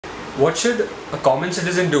What should a common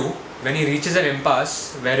citizen do when he reaches an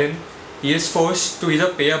impasse wherein he is forced to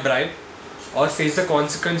either pay a bribe or face the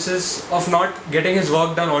consequences of not getting his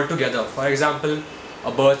work done altogether? For example,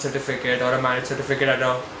 a birth certificate or a marriage certificate at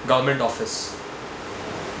a government office.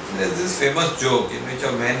 There's this famous joke in which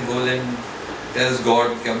a man goes and tells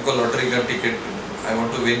God, कि हमको lottery का ticket, I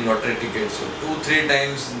want to win lottery ticket. So 2-3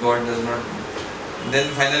 times God does not.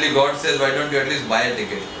 Then finally God says, why don't you at least buy a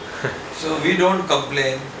ticket? So we don't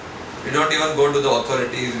complain. We don't even go to the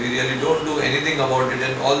authorities. We really don't do anything about it,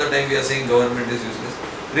 and all the time we are saying government is useless.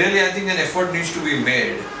 Really, I think an effort needs to be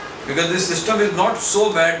made, because this system is not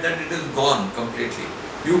so bad that it is gone completely.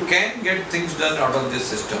 You can get things done out of this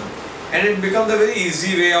system, and it becomes a very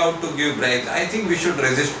easy way out to give bribes. I think we should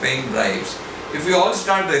resist paying bribes. If we all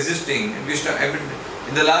start resisting, and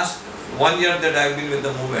in the last 1 year that I have been with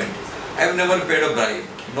the movement, I have never paid a bribe,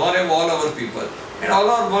 nor have all our people, and all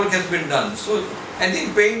our work has been done. So I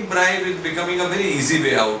think paying bribe is becoming a very easy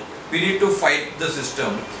way out. We need to fight the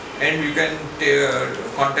system, and you can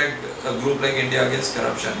contact a group like India Against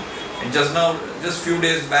Corruption. And just few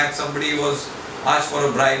days back, somebody was asked for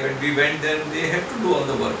a bribe, and we went there and they had to do all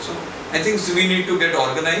the work. So I think we need to get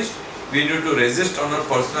organized. We need to resist on a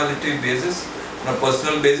personality basis, on a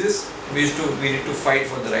personal basis. We need to fight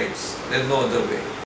for the rights. There is no other way.